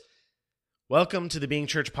Welcome to the Being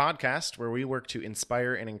Church podcast, where we work to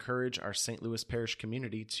inspire and encourage our St. Louis Parish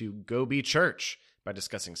community to go be church by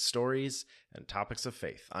discussing stories and topics of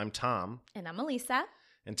faith. I'm Tom. And I'm Elisa.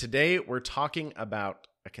 And today we're talking about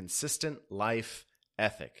a consistent life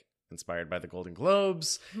ethic inspired by the Golden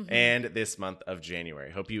Globes and this month of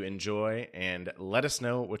January. Hope you enjoy and let us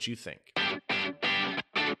know what you think.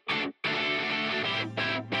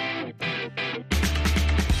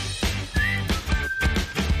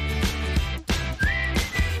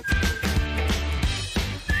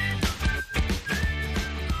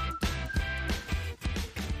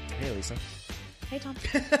 Hey, Tom.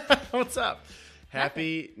 What's up?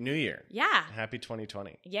 Happy New Year. Yeah. Happy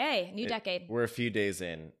 2020. Yay. New decade. We're a few days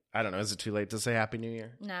in. I don't know. Is it too late to say Happy New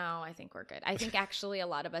Year? No, I think we're good. I think actually a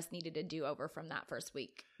lot of us needed a do-over from that first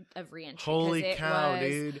week of re-entry. Holy cow,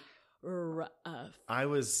 dude. Rough.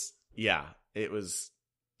 It was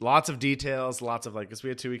lots of details, lots of because we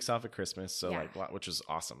had 2 weeks off at Christmas, so which was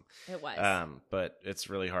awesome. It was. But it's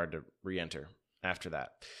really hard to re-enter after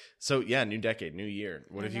that. So yeah, new decade, new year.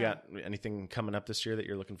 What have you got? Anything coming up this year that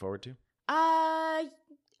you're looking forward to?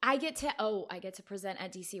 I get to present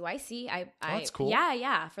at DCYC. That's cool.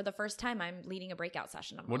 Yeah. For the first time, I'm leading a breakout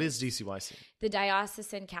session. What is DCYC? The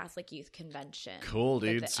Diocesan Catholic Youth Convention. Cool,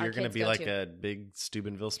 dude. So you're going to be like a big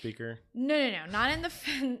Steubenville speaker? No. Not in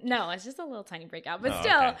the... No, it's just a little tiny breakout. But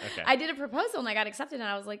still, okay. I did a proposal and I got accepted and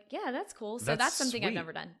I was like, yeah, that's cool. So that's something I've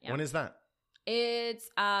never done. Yeah. When is that? It's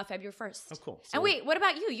February 1st. Oh, cool. So and wait, what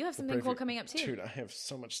about you? You have something cool coming up too. Dude, I have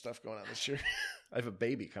so much stuff going on this year. I have a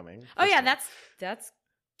baby coming. Oh yeah, that's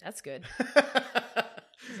good.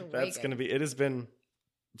 That's going to be, it has been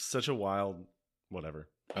such a wild, whatever.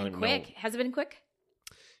 And quick. Has it been quick?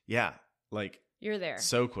 Yeah. You're there.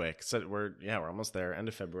 So quick. So we're almost there. End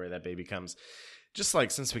of February, that baby comes. Just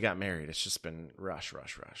since we got married, it's just been rush,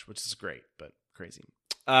 which is great, but crazy.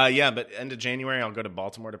 But end of January, I'll go to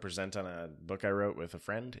Baltimore to present on a book I wrote with a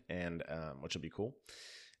friend, and which will be cool.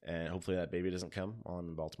 And hopefully that baby doesn't come while I'm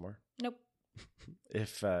in Baltimore. Nope.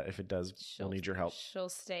 If it does, we'll need your help. She'll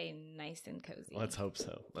stay nice and cozy. Let's hope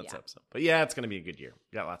so. Let's hope so. But yeah, it's going to be a good year.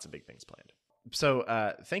 Got lots of big things planned.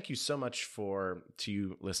 So thank you so much to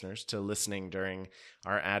you listeners to listening during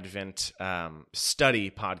our Advent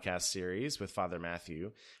study podcast series with Father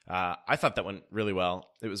Matthew. I thought that went really well.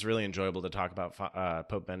 It was really enjoyable to talk about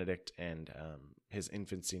Pope Benedict and his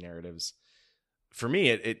infancy narratives. For me,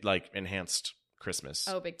 it enhanced Christmas.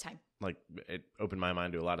 Oh, big time. It opened my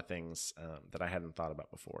mind to a lot of things that I hadn't thought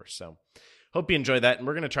about before. So hope you enjoyed that. And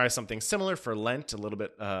we're going to try something similar for Lent, a little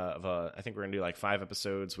bit I think we're going to do 5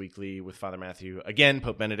 episodes weekly with Father Matthew. Again,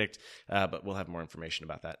 Pope Benedict, but we'll have more information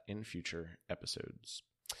about that in future episodes.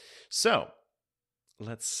 So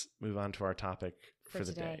let's move on to our topic for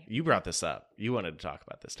the day. You brought this up. You wanted to talk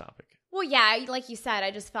about this topic. Well, yeah, like you said, I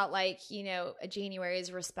just felt January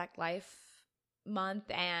is Respect Life month,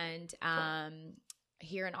 and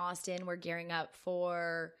here in Austin, we're gearing up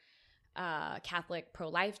for Catholic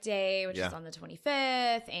Pro-Life Day, which is on the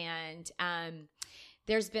 25th, and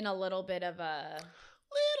there's been a little bit of a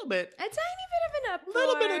tiny bit of an uproar.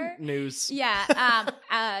 Little bit of news. Yeah,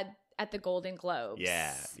 at the Golden Globes.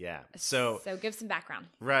 Yeah. So give some background.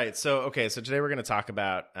 Right. So today we're going to talk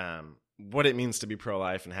about what it means to be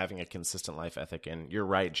pro-life and having a consistent life ethic. And you're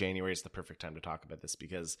right, January is the perfect time to talk about this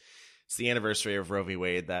because it's the anniversary of Roe v.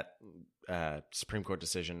 Wade, that Supreme Court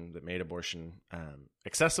decision that made abortion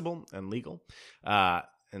accessible and legal.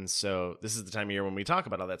 And so this is the time of year when we talk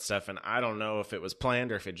about all that stuff. And I don't know if it was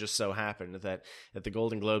planned or if it just so happened that at the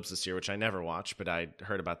Golden Globes this year, which I never watch, but I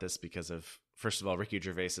heard about this because of, first of all, Ricky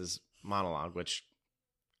Gervais's monologue, which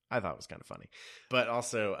I thought was kind of funny. But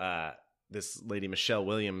also this lady, Michelle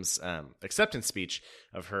Williams' acceptance speech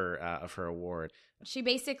of her award. She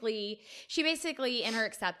basically in her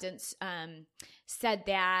acceptance said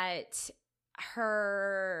that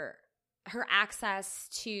her access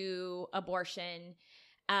to abortion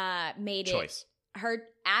made choice. Her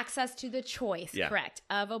access to the choice, correct,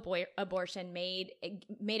 of abortion made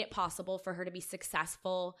it possible for her to be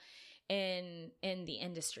successful in the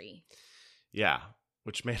industry. Yeah,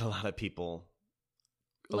 which made a lot of people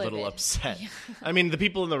a livid. Little upset. Yeah. I mean, the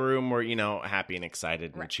people in the room were, happy and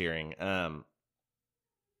excited and cheering.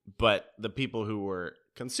 But the people who were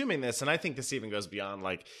consuming this, and I think this even goes beyond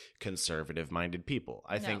conservative-minded people.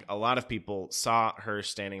 I think a lot of people saw her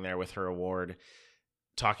standing there with her award,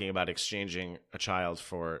 talking about exchanging a child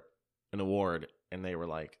for an award, and they were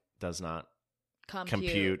like, does not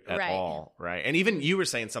compute at all, right? And even you were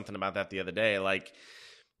saying something about that the other day,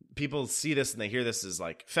 people see this and they hear this as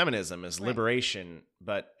like feminism, as liberation,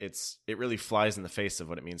 but it really flies in the face of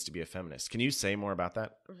what it means to be a feminist. Can you say more about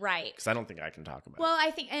that? Right. Because I don't think I can talk about it. Well,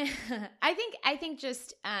 I think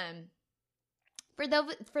just for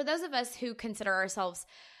those of us who consider ourselves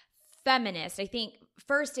feminist, I think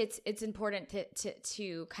first it's important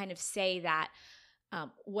to kind of say that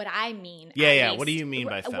what I mean. Yeah. What do you mean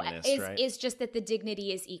by feminist? Is just that the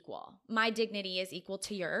dignity is equal. My dignity is equal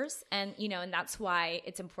to yours, and and that's why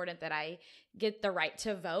it's important that I get the right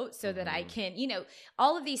to vote, so that I can,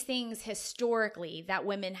 all of these things historically that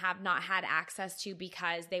women have not had access to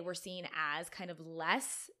because they were seen as kind of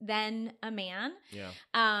less than a man. Yeah.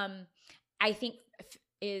 I think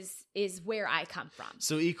is where I come from.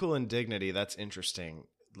 So equal in dignity, that's interesting.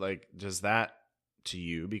 Like, does that to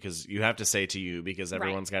you, because you have to say to you because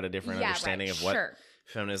everyone's got a different understanding of what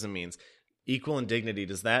feminism means. Equal in dignity,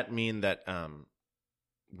 does that mean that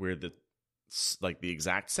we're the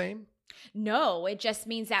exact same? No, it just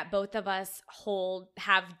means that both of us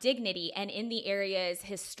have dignity, and in the areas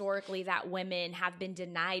historically that women have been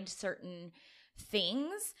denied certain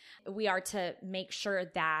things, we are to make sure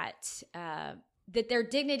that that their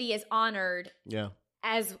dignity is honored. Yeah.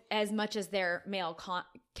 As much as their male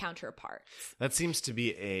counterparts. That seems to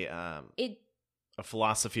be a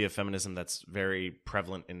philosophy of feminism that's very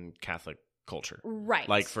prevalent in Catholic culture. Right.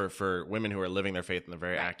 Like for women who are living their faith and they're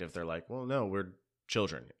very active, they're like, well, no, we're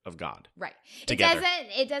children of God. Right. Together.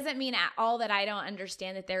 It doesn't mean at all that I don't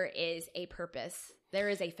understand that there is a purpose. There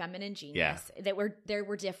is a feminine genius that we're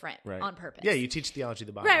different on purpose. Yeah, you teach theology of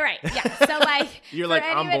the Bible. Right. Yeah. So like you're like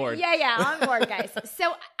on board. Yeah, on board, guys.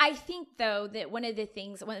 So I think though that one of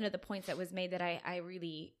the points that was made that I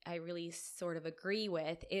really sort of agree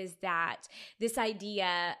with is that this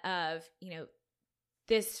idea of,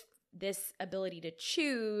 this ability to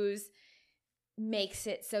choose makes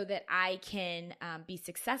it so that I can be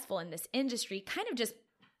successful in this industry kind of just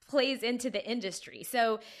plays into the industry.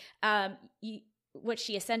 So what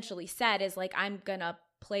she essentially said is like, I'm going to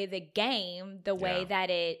play the game the way that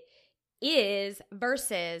it is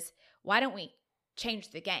versus why don't we change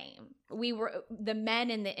the game? The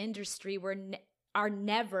men in the industry are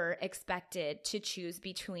never expected to choose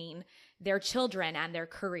between their children and their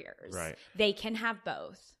careers. Right. They can have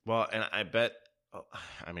both. Well, and I bet,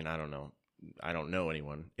 I don't know. I don't know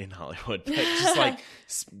anyone in Hollywood, but just like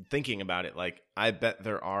thinking about it, like I bet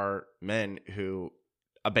there are men who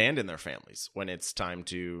abandon their families when it's time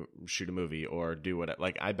to shoot a movie or do whatever.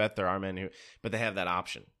 Like I bet there are men but they have that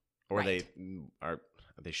option, or they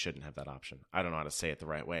shouldn't have that option. I don't know how to say it the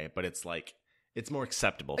right way, but it's like it's more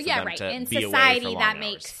acceptable for them to in be society away for that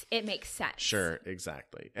long hours. makes sense. Sure,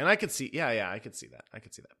 exactly. And I could see, I could see that.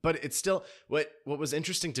 But it's still what was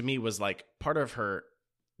interesting to me was like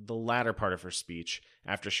the latter part of her speech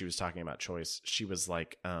after she was talking about choice. She was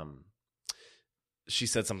like, she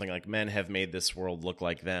said something like, men have made this world look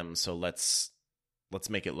like them, so let's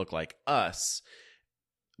make it look like us,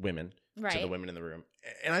 women, to the women in the room.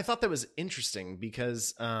 And I thought that was interesting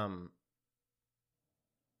because I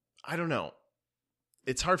don't know.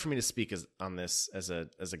 It's hard for me to speak on this as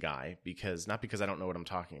a guy, because not because I don't know what I'm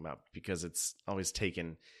talking about, because it's always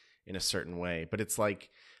taken in a certain way. But it's like,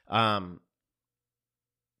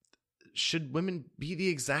 should women be the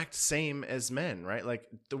exact same as men, right? Like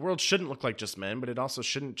the world shouldn't look like just men, but it also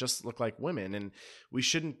shouldn't just look like women. And we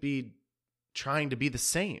shouldn't be trying to be the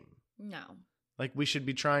same. No. Like we should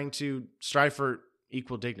be trying to strive for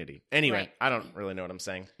equal dignity. Anyway, I don't really know what I'm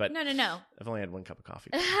saying, but no. I've only had one cup of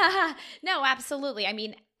coffee. No, absolutely. I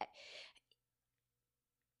mean,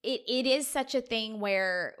 it is such a thing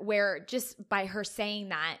where just by her saying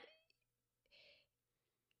that,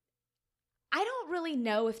 I don't really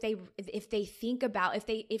know if they think about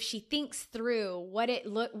if she thinks through what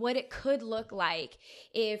it could look like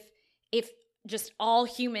if just all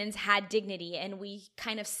humans had dignity and we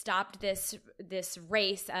kind of stopped this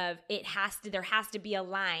race of there has to be a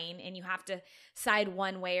line and you have to side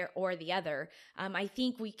one way or the other. I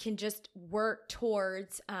think we can just work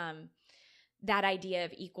towards that idea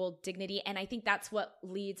of equal dignity. And I think that's what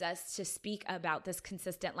leads us to speak about this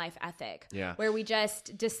consistent life ethic, where we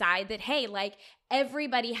just decide that, hey, like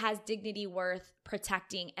everybody has dignity worth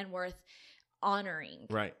protecting and worth honoring.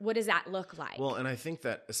 Right. What does that look like? Well, and I think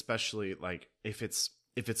that especially like if it's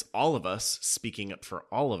all of us speaking up for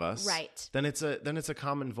all of us, right, then it's a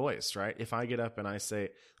common voice, right? If I get up and I say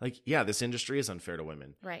like, yeah, this industry is unfair to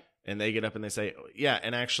women. Right. And they get up and they say, yeah,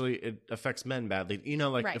 and actually it affects men badly.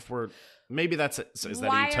 Like if we're, maybe is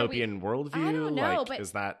that a utopian worldview? I don't know, like, but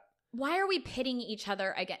is that, why are we pitting each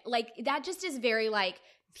other again? Like that just is very like,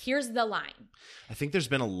 here's the line. I think there's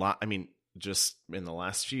been a lot. I mean, just in the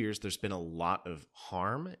last few years, there's been a lot of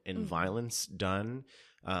harm and violence done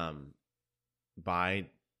by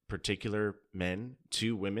particular men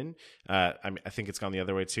to women. I mean, I think it's gone the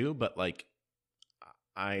other way too, but like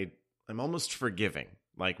I'm almost forgiving,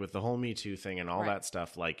 like with the whole Me Too thing and all that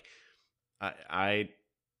stuff. Like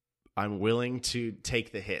I'm willing to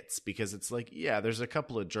take the hits because it's like, yeah, there's a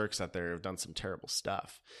couple of jerks out there who have done some terrible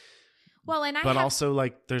stuff. Well, also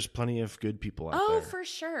like there's plenty of good people out there. Oh, for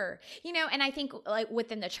sure. You know, and I think like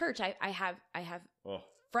within the church, I have,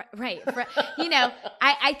 you know,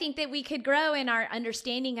 I think that we could grow in our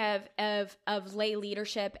understanding of lay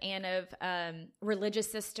leadership and of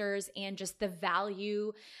religious sisters and just the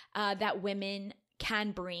value that women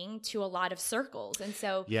can bring to a lot of circles. And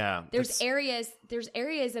so there's areas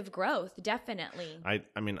of growth, definitely.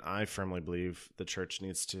 I mean, I firmly believe the church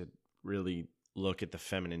needs to really look at the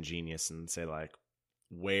feminine genius and say, like,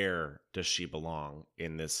 where does she belong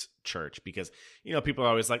in this church? Because, you know, people are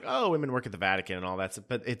always like, oh, women work at the Vatican and all that stuff,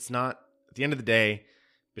 but it's not. At the end of the day,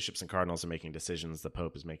 bishops and cardinals are making decisions. The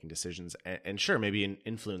Pope is making decisions, and sure, maybe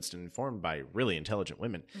influenced and informed by really intelligent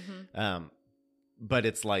women. But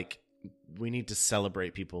it's like, we need to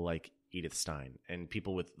celebrate people like Edith Stein and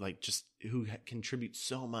people with like just who contribute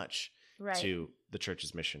so much to the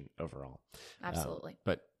church's mission overall. Absolutely.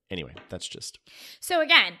 But anyway, that's just. So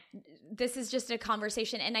again, this is just a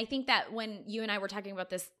conversation. And I think that when you and I were talking about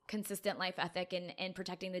this consistent life ethic and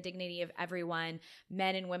protecting the dignity of everyone,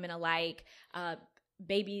 men and women alike,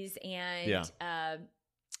 babies and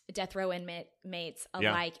death row inmates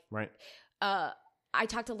alike. Right. I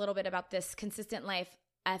talked a little bit about this consistent life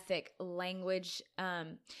ethic language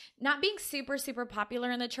not being super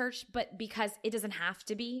popular in the church, but because it doesn't have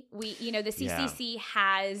to be. We, you know, the CCC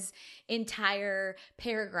has entire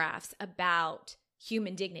paragraphs about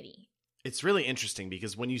human dignity. It's really interesting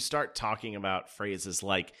because when you start talking about phrases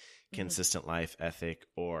like consistent life ethic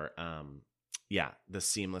or the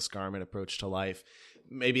seamless garment approach to life,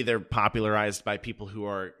 maybe they're popularized by people who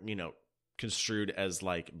are, you know, construed as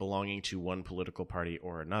like belonging to one political party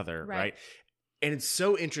or another, right? And it's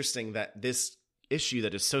so interesting that this issue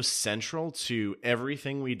that is so central to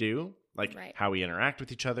everything we do, like how we interact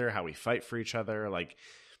with each other, how we fight for each other, like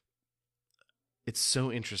it's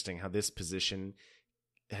so interesting how this position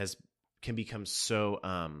can become so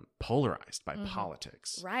polarized by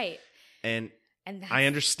politics. Right. And I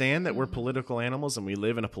understand that we're political animals and we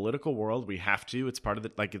live in a political world. We have to. It's part of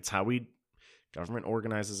the, like, it's how government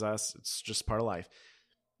organizes us. It's just part of life.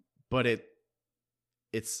 But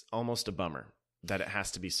it's almost a bummer that it has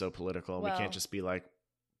to be so political. And we can't just be like,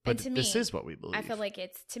 but this is what we believe. I feel like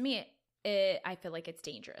I feel like it's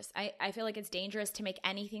dangerous. I feel like it's dangerous to make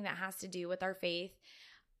anything that has to do with our faith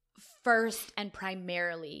first and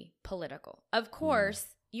primarily political. Of course,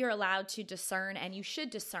 you're allowed to discern, and you should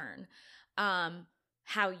discern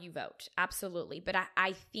how you vote. Absolutely. But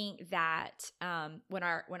I think that when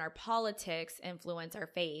our politics influence our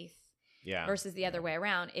faith versus the other way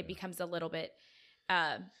around, it becomes a little bit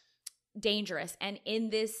dangerous. And in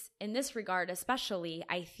this regard, especially,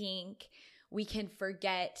 I think we can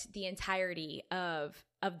forget the entirety of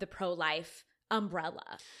the pro-life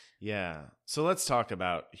umbrella. Yeah. So let's talk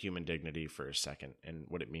about human dignity for a second and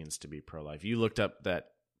what it means to be pro-life. You looked up that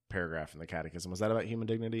paragraph in the Catechism. Was that about human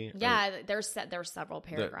dignity? Yeah, there's several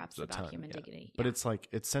paragraphs about human dignity. But it's like,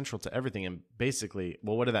 it's central to everything. And basically,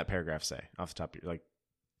 well, what did that paragraph say off the top of your, like,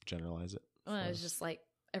 generalize it? Well, it's just like,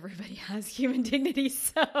 everybody has human dignity,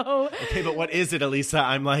 so. Okay, but what is it, Elisa?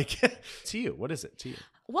 I'm like, to you, what is it to you?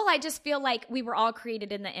 Well, I just feel like we were all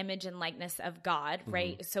created in the image and likeness of God,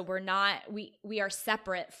 right? Mm-hmm. So we are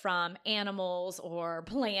separate from animals or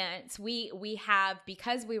plants. We have,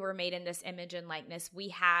 because we were made in this image and likeness, we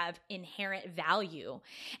have inherent value.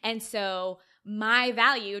 And so my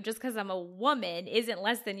value, just because I'm a woman, isn't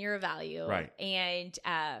less than your value. Right. And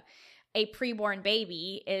a preborn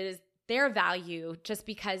baby is their value just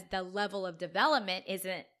because the level of development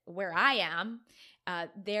isn't where I am.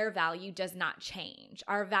 Their value does not change.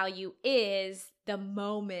 Our value is the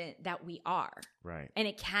moment that we are. Right. And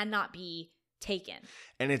it cannot be taken.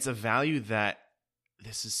 And it's a value that,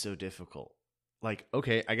 this is so difficult. Like,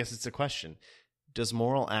 okay, I guess it's a question. Does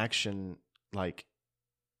moral action like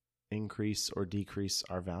increase or decrease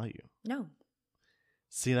our value? No.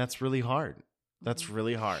 See, that's really hard. That's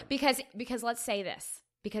really hard. Because let's say this.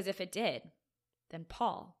 Because if it did, then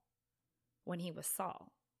Paul, when he was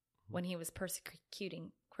Saul, when he was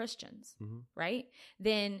persecuting Christians, right?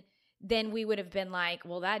 Then we would have been like,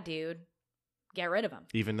 well, that dude, get rid of him.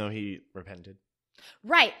 Even though he repented.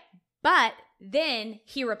 Right. But then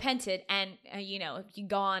he repented, and, if you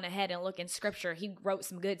go on ahead and look in Scripture, he wrote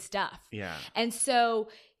some good stuff. Yeah. And so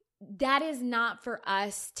that is not for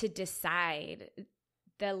us to decide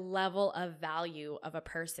the level of value of a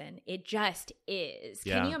person. It just is.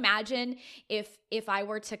 Yeah. Can you imagine if I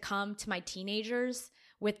were to come to my teenagers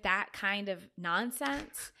with that kind of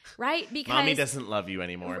nonsense, right? Because Mommy doesn't love you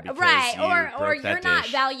anymore because right, you or broke that you're not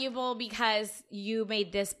dish. valuable because you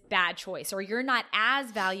made this bad choice, or you're not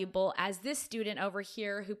as valuable as this student over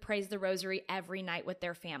here who prays the rosary every night with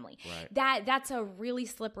their family. Right. That's a really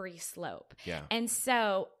slippery slope. Yeah. And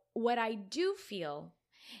so what I do feel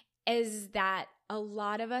is that a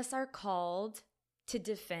lot of us are called to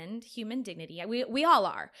defend human dignity. We all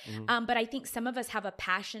are. Mm-hmm. But I think some of us have a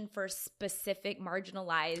passion for specific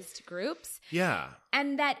marginalized groups. Yeah.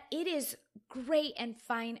 And that it is great and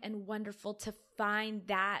fine and wonderful to find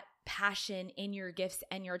that passion in your gifts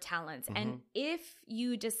and your talents. Mm-hmm. And if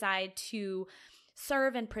you decide to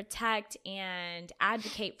serve and protect and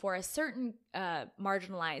advocate for a certain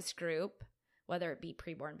marginalized group, whether it be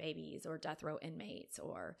preborn babies or death row inmates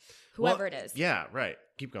or whoever it is. Yeah, right.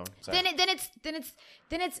 Keep going. Sorry. Then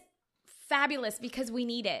it's fabulous because we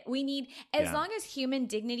need it. We need, as long as human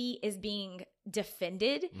dignity is being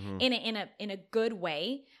defended in a good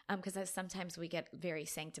way, because sometimes we get very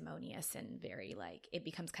sanctimonious and very like it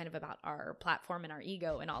becomes kind of about our platform and our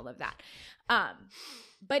ego and all of that.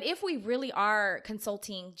 But if we really are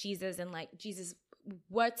consulting Jesus and like, Jesus,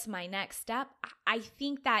 what's my next step? I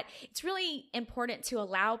think that it's really important to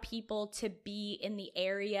allow people to be in the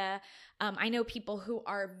area. I know people who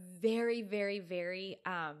are very, very, very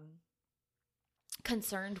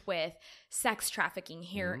concerned with sex trafficking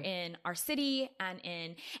here in our city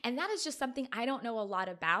and that is just something I don't know a lot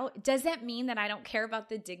about. Does that mean that I don't care about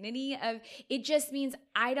the dignity of it? Just means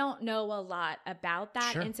I don't know a lot about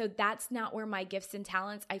that. Sure. And so that's not where my gifts and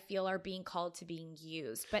talents I feel are being called to being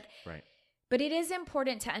used. But Right. But it is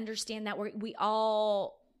important to understand that we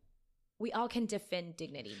all can defend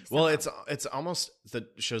dignity. Well, it's almost that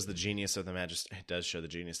shows the genius of the it does show the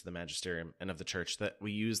genius of the magisterium and of the church that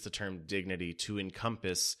we use the term dignity to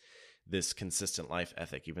encompass this consistent life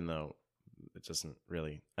ethic, even though it doesn't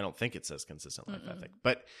really, I don't think it says consistent life ethic.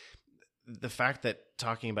 But the fact that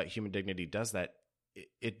talking about human dignity does that,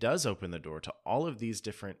 it does open the door to all of these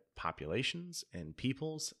different populations and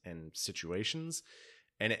peoples and situations.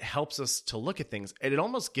 And it helps us to look at things. And it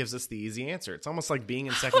almost gives us the easy answer. It's almost like being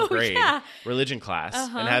in second grade religion class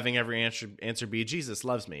and having every answer be Jesus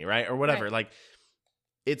loves me, right? Or whatever. Right. Like,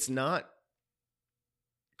 it's not,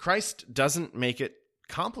 Christ doesn't make it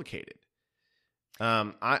complicated.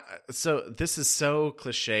 So this is so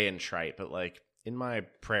cliche and trite, but like in my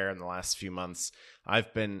prayer in the last few months,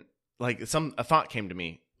 I've been like, a thought came to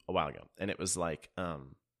me a while ago, and it was like,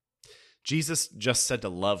 Jesus just said to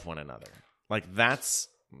love one another. Like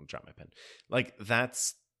I'm gonna drop my pen. Like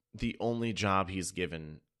that's the only job he's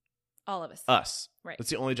given all of us. Us. Right. That's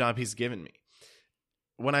the only job he's given me.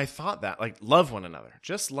 When I thought that, like, love one another,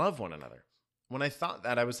 just love one another. When I thought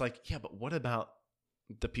that, I was like, yeah, but what about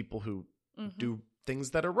the people who do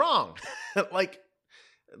things that are wrong? Like,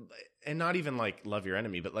 and not even like love your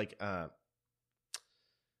enemy, but like,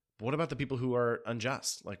 what about the people who are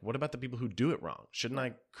unjust? Like, what about the people who do it wrong? Shouldn't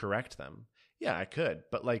I correct them? Yeah, I could.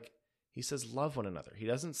 But like, he says, love one another. He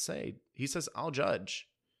doesn't say, he says, I'll judge.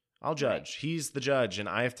 Right. He's the judge, and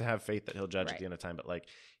I have to have faith that he'll judge at the end of time. But like,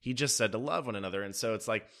 he just said to love one another. And so it's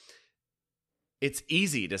like, it's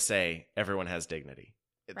easy to say everyone has dignity.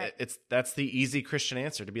 Right. That's the easy Christian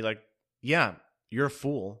answer, to be like, yeah, you're a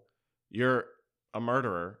fool. You're a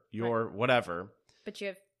murderer. You're whatever. But you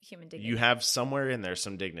have human dignity. You have somewhere in there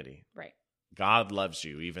some dignity. Right. God loves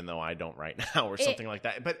you, even though I don't right now, or something like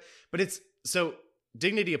that. But it's so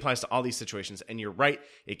dignity applies to all these situations. And you're right.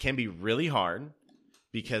 It can be really hard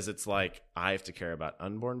because it's like, I have to care about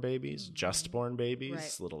unborn babies, just born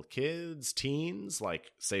babies, little kids, teens,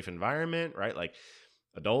 like safe environment, right? Like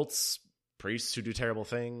adults, priests who do terrible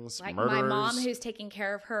things, like murderers. My mom who's taking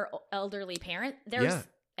care of her elderly parent. There's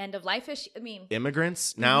end of life issue. I mean,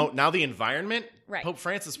 immigrants. Now the environment. Right. Pope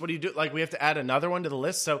Francis, what do you do? Like, we have to add another one to the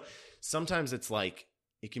list. So sometimes it's like,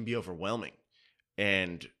 it can be overwhelming.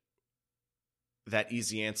 And that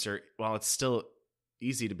easy answer, while it's still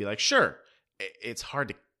easy to be like, sure, it's hard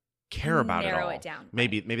to care about it all. Narrow it down.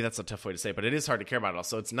 Maybe that's a tough way to say, but it is hard to care about it all.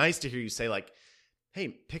 So it's nice to hear you say like, hey,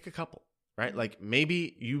 pick a couple, right? Like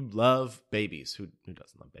maybe you love babies. Who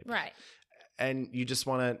doesn't love babies? Right. And you just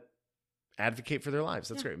want to advocate for their lives.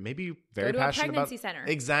 That's great. Maybe you're very Go to passionate a pregnancy about center.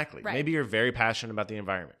 Exactly. Right. Maybe you're very passionate about the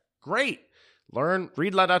environment. Great.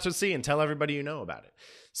 Read Laudato Si and tell everybody you know about it.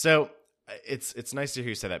 So it's nice to hear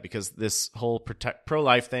you say that, because this whole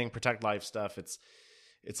pro-life thing, protect life stuff, it's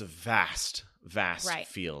a vast right.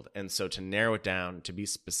 field. And so to narrow it down, to be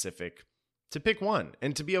specific, to pick one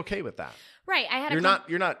and to be okay with that. Right. You're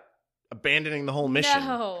not abandoning the whole mission.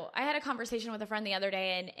 No, I had a conversation with a friend the other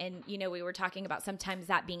day, and we were talking about sometimes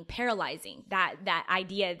that being paralyzing, that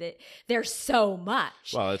idea that there's so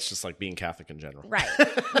much. Well, it's just like being Catholic in general. Right.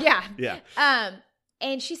 Yeah. Yeah.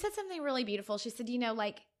 And she said something really beautiful. She said,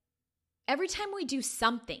 like every time we do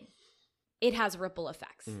something, it has ripple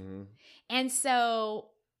effects. Mm-hmm. And so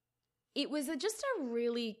it was just a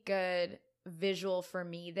really good visual for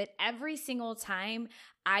me that every single time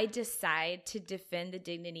I decide to defend the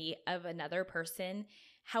dignity of another person,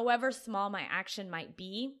 however small my action might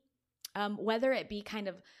be, whether it be kind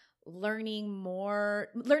of learning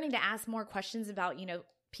to ask more questions about,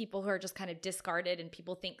 people who are just kind of discarded and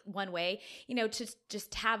people think one way, to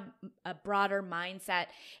just have a broader mindset,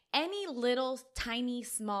 any little tiny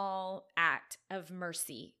small act of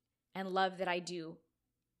mercy and love that I do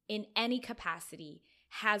in any capacity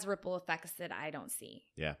has ripple effects that I don't see.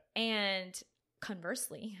 Yeah. And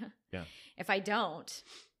conversely, yeah, if I don't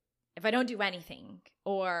do anything,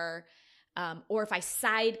 or if I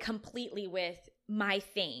side completely with my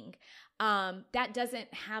thing, that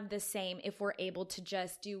doesn't have the same if we're able to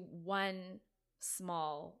just do one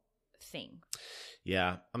small thing.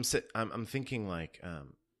 Yeah, I'm thinking like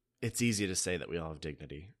it's easy to say that we all have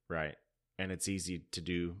dignity, right? And it's easy to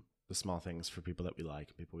do the small things for people that we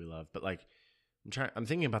like, people we love, but like I'm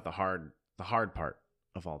thinking about the hard part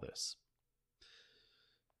of all this.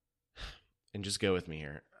 And just go with me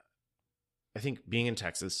here. I think being in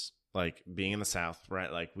Texas, like being in the South,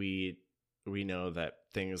 right? Like we know that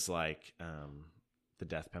things like the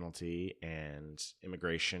death penalty and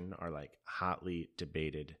immigration are like hotly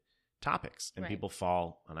debated topics, and right. people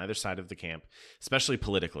fall on either side of the camp, especially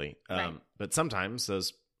politically. Right. But sometimes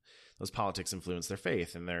those politics influence their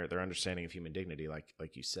faith and their understanding of human dignity,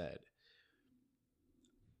 like you said.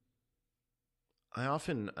 I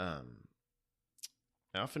often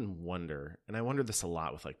wonder, and I wonder this a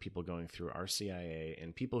lot with like people going through RCIA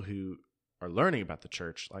and people who are learning about the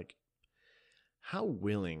church, like how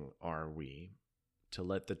willing are we to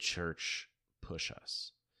let the church push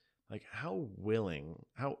us? Like how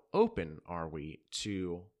open are we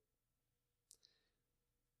to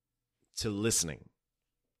listening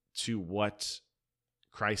to what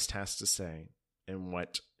Christ has to say and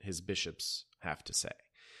what his bishops have to say?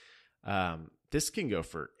 This can go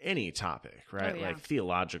for any topic, right? Oh, yeah. Like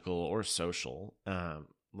theological or social.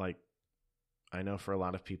 Like I know for a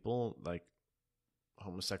lot of people, like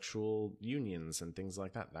homosexual unions and things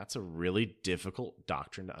like that, that's a really difficult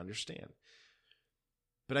doctrine to understand.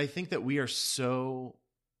 But I think that we are so,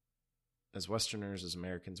 as Westerners, as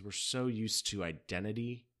Americans, we're so used to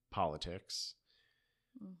identity politics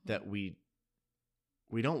that we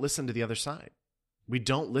don't listen to the other side. We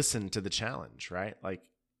don't listen to the challenge, right? Like,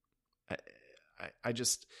 I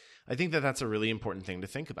think that that's a really important thing to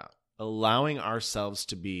think about. Allowing ourselves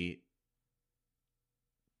to be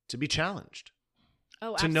challenged.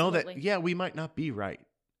 Oh, to absolutely. know that, yeah, we might not be right.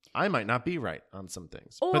 I might not be right on some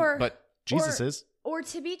things. Or, but Jesus is. Or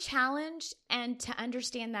to be challenged and to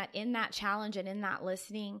understand that in that challenge and in that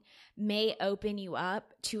listening may open you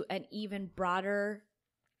up to an even broader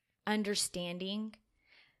understanding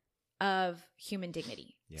of human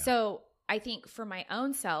dignity. Yeah. So I think for my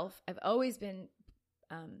own self, I've always been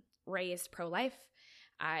raised pro-life.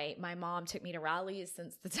 My mom took me to rallies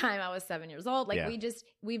since the time I was 7 years old. Like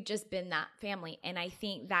we've just been that family. And I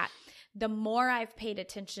think that the more I've paid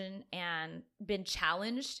attention and been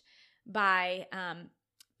challenged by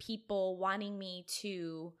people wanting me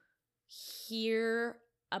to hear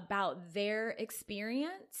about their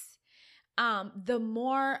experience,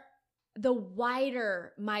 the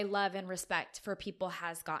wider my love and respect for people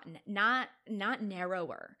has gotten, not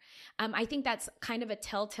narrower. I think that's kind of a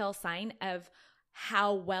telltale sign of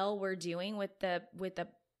how well we're doing with the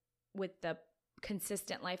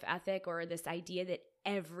consistent life ethic, or this idea that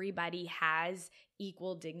everybody has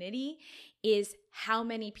equal dignity, is how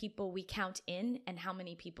many people we count in and how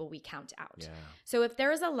many people we count out. Yeah. So if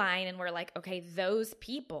there's a line and we're like, okay, those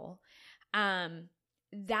people,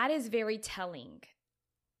 that is very telling.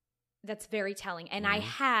 That's very telling. And I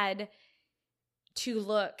had to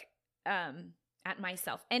look at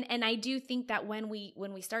myself. And I do think that when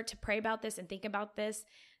we start to pray about this and think about this,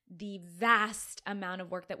 the vast amount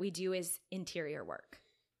of work that we do is interior work.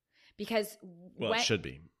 Because it should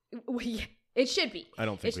be. It should be. I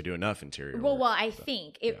don't think we do enough interior work. Well, I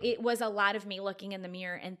think it was a lot of me looking in the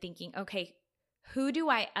mirror and thinking, okay, who do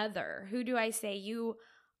I other? Who do I say you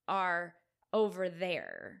are over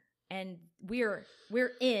there? And we're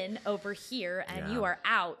in over here, and you are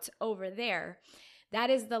out over there. That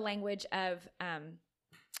is the language of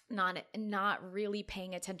not really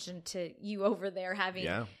paying attention to you over there having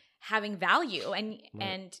Yeah. having value and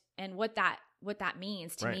Right. and what that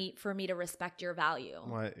means to Right. me, for me to respect your value.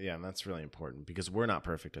 Well, yeah, and that's really important because we're not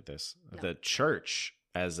perfect at this. No. The church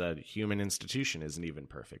as a human institution isn't even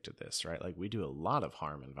perfect at this, right? Like we do a lot of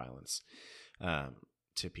harm and violence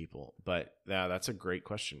to people. But yeah, that's a great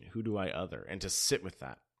question. Who do I other? And to sit with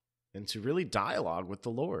that and to really dialogue with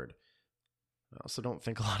the Lord. I also don't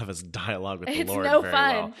think a lot of us dialogue with the It's Lord no very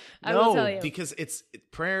fun, well. I No, will tell you. because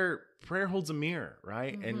prayer holds a mirror,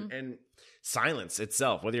 right? Mhm. And silence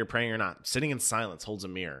itself, whether you're praying or not, sitting in silence holds a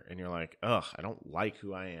mirror, and you're like, ugh, I don't like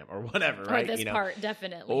who I am, or whatever, right? Or this part,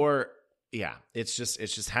 definitely. Or yeah, it's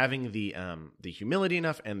just having the humility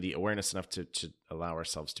enough and the awareness enough to allow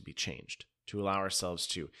ourselves to be changed, to allow ourselves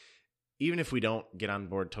to, even if we don't get on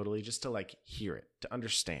board totally, just to like hear it, to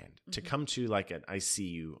understand, to come to like an I see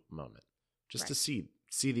you moment, just to see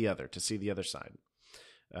the other, to see the other side.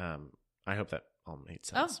 I hope that all made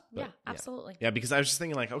sense. yeah, absolutely. Yeah, because I was just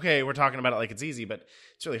thinking like, okay, we're talking about it like it's easy, but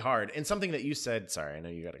it's really hard. And something that you said, sorry, I know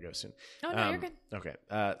you got to go soon. Oh, no, you're good. Okay.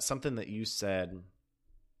 Something that you said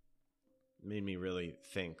made me really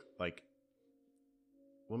think, like,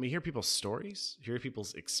 when we hear people's stories, hear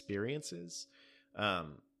people's experiences,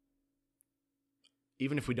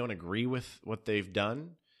 even if we don't agree with what they've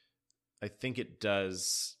done, I think it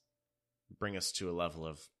does bring us to a level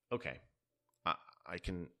of, okay, I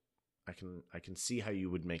can see how you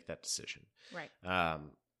would make that decision. Right.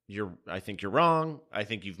 I think you're wrong. I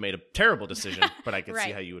think you've made a terrible decision, but I can see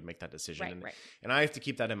Right. how you would make that decision. Right, and, right. and I have to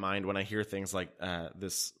keep that in mind when I hear things like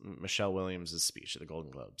this Michelle Williams' speech at the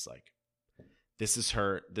Golden Globes. Like, this is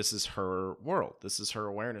her world. This is her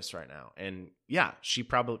awareness right now. And yeah,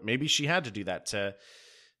 maybe she had to do that to,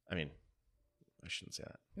 I mean, I shouldn't say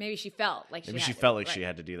that. Maybe she felt like Maybe she had felt to, like right. she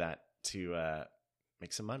had to do that to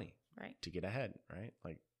make some money, Right. to get ahead, right?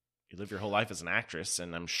 Like, you live your whole life as an actress,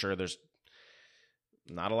 and I'm sure there's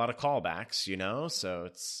not a lot of callbacks, you know? So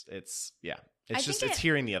it's it's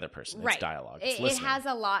hearing the other person. Right. It's dialogue. It's It listening. has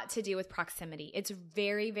a lot to do with proximity. It's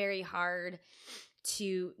very, very hard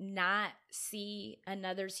to not see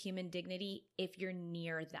another's human dignity if you're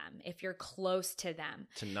near them, if you're close to them.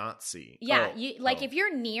 To not see. Yeah, if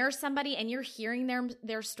you're near somebody and you're hearing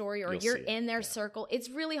their story, or You'll you're see it, in their yeah. circle, it's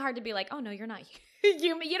really hard to be like, oh no, you're not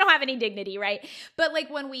human. You don't have any dignity, right? But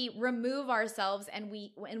like when we remove ourselves and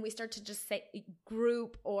we start to just say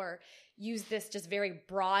group, or use this just very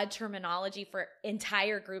broad terminology for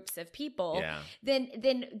entire groups of people, Yeah.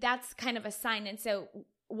 then that's kind of a sign. And so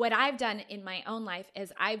what I've done in my own life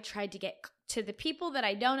is I've tried to get to the people that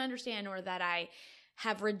I don't understand or that I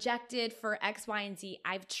have rejected for X, Y, and Z.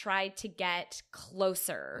 I've tried to get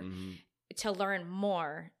closer to learn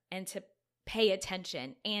more and to pay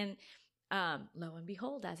attention. And lo and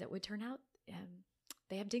behold, as it would turn out,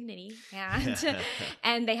 they have dignity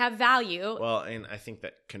and they have value. Well, and I think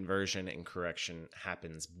that conversion and correction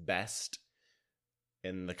happens best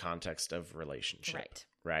in the context of relationship.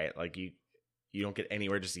 Right? Like you don't get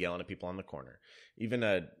anywhere just yelling at people on the corner. Even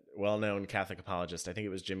a well-known Catholic apologist, I think it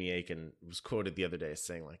was Jimmy Akin, was quoted the other day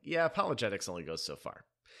saying like, yeah, apologetics only goes so far.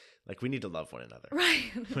 Like, we need to love one another.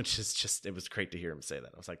 Right. Which is just, it was great to hear him say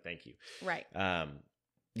that. I was like, thank you. Right.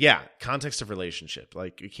 Yeah. Context of relationship.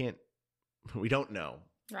 Like, we don't know.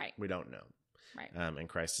 Right. We don't know. Right. And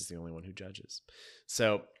Christ is the only one who judges.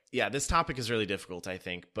 So yeah, this topic is really difficult, I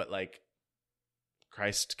think, but like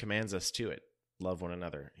Christ commands us to it. Love one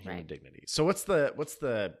another, human dignity. So what's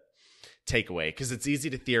the takeaway? Because it's easy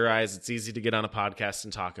to theorize. It's easy to get on a podcast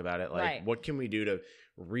and talk about it. Like, what can we do to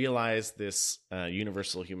realize this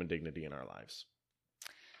universal human dignity in our lives?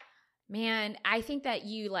 Man, I think that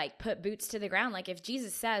you like put boots to the ground. Like if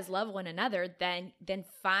Jesus says love one another, then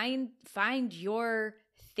find your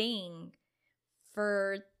thing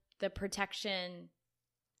for the protection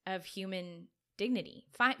of human dignity.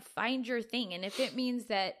 Find your thing. And if it means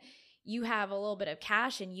that you have a little bit of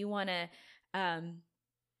cash and you want to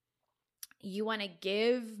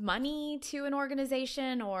give money to an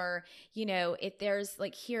organization, or, you know, if there's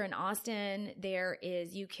like here in Austin,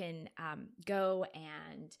 you can go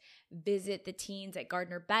and visit the teens at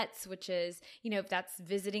Gardner Betts, which is, you know, if that's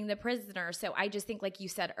visiting the prisoner. So I just think, like you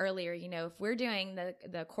said earlier, you know, if we're doing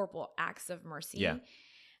the corporal acts of mercy,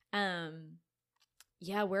 we're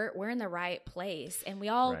in the right place. And we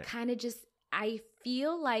all kind of just, I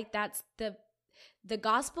feel like that's the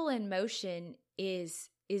gospel in motion is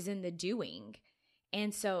in the doing.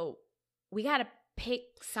 And so we got to pick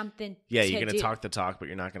something. Yeah, you're going to talk the talk, but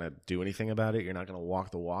you're not going to do anything about it. You're not going to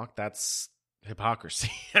walk the walk. That's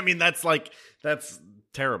hypocrisy. I mean, that's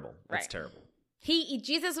terrible. That's terrible.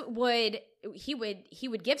 Jesus would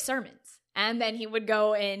give sermons And then he would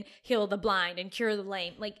go and heal the blind and cure the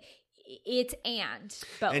lame. Like, it's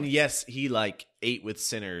both. And yes, he like ate with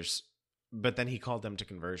sinners, but then he called them to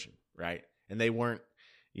conversion, right? And they weren't,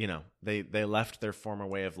 they left their former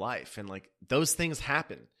way of life. And like those things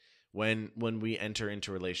happen when we enter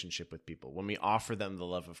into relationship with people, when we offer them the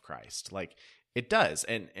love of Christ. Like it does.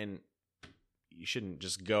 And you shouldn't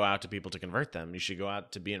just go out to people to convert them. You should go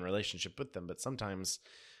out to be in relationship with them. But sometimes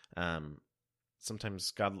God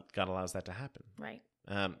allows that to happen. Right.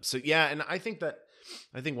 So yeah, and I think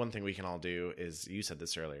one thing we can all do is, you said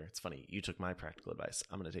this earlier. It's funny. You took my practical advice.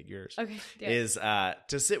 I'm going to take yours. Okay. Yeah. Is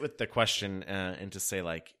to sit with the question and to say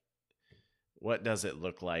like, what does it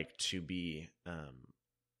look like to be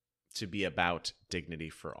about dignity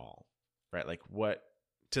for all, right? Like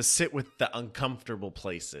to sit with the uncomfortable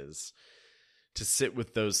places, to sit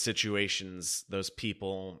with those situations, those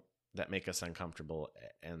people that make us uncomfortable,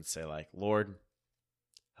 and say like, Lord,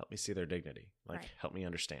 help me see their dignity. Like, right. Help me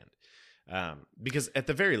understand. Because at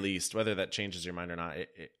the very least, whether that changes your mind or not,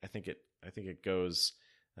 I think it goes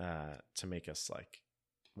to make us like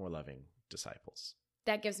more loving disciples.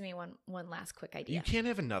 That gives me one last quick idea. You can't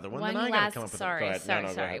have another one. One then I last, gotta come up with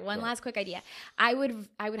sorry. Go ahead. One last quick idea. I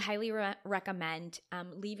would highly recommend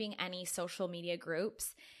leaving any social media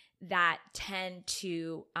groups that tend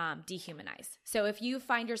to dehumanize. So if you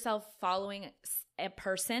find yourself following a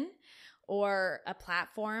person or a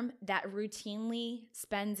platform that routinely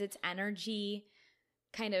spends its energy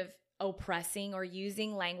kind of oppressing or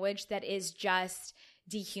using language that is just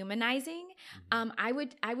dehumanizing, I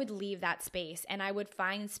would leave that space, and I would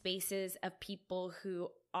find spaces of people who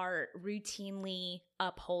are routinely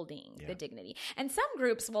upholding the dignity. And some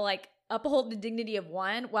groups will like uphold the dignity of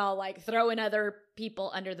one while like throwing other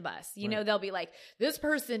people under the bus. You know, they'll be like, this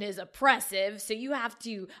person is oppressive, so you have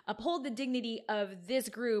to uphold the dignity of this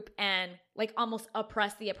group and like almost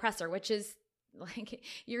oppress the oppressor, which is like,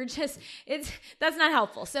 that's not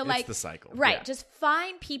helpful. So like, it's the cycle. Right. Yeah. Just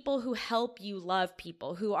find people who help you love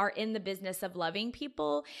people, who are in the business of loving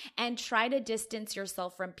people, and try to distance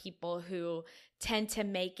yourself from people who tend to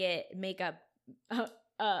make a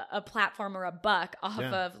platform or a buck off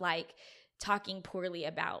of like talking poorly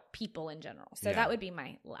about people in general. So that would be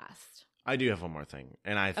my last. I do have one more thing,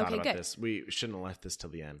 and I thought about good. this. We shouldn't have left this till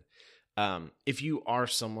the end. If you are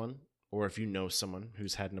someone, or if you know someone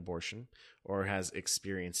who's had an abortion or has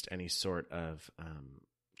experienced any sort of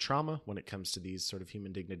trauma when it comes to these sort of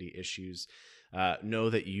human dignity issues, know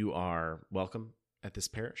that you are welcome at this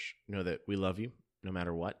parish. Know that we love you no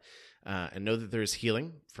matter what, and know that there is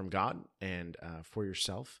healing from God and for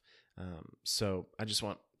yourself. So I just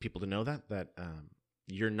want people to know that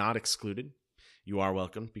you're not excluded. You are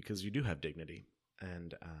welcome because you do have dignity,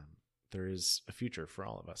 and there is a future for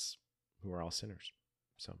all of us who are all sinners.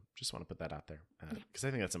 So just want to put that out there because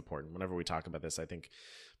I think that's important. Whenever we talk about this, I think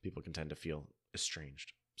people can tend to feel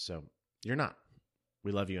estranged. So you're not.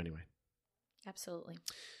 We love you anyway. Absolutely.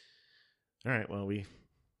 All right. Well, we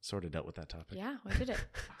sort of dealt with that topic. Yeah, we did it.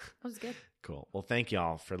 That was good. Cool. Well, thank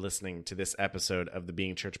y'all for listening to this episode of the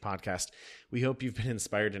Being Church podcast. We hope you've been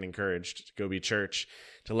inspired and encouraged to go be church,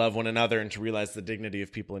 to love one another, and to realize the dignity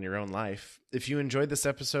of people in your own life. If you enjoyed this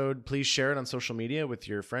episode, please share it on social media with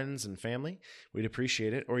your friends and family. We'd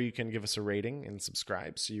appreciate it. Or you can give us a rating and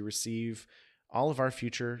subscribe so you receive all of your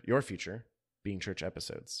future Being Church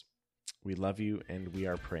episodes. We love you, and we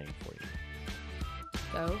are praying for you.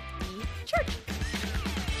 Go be church.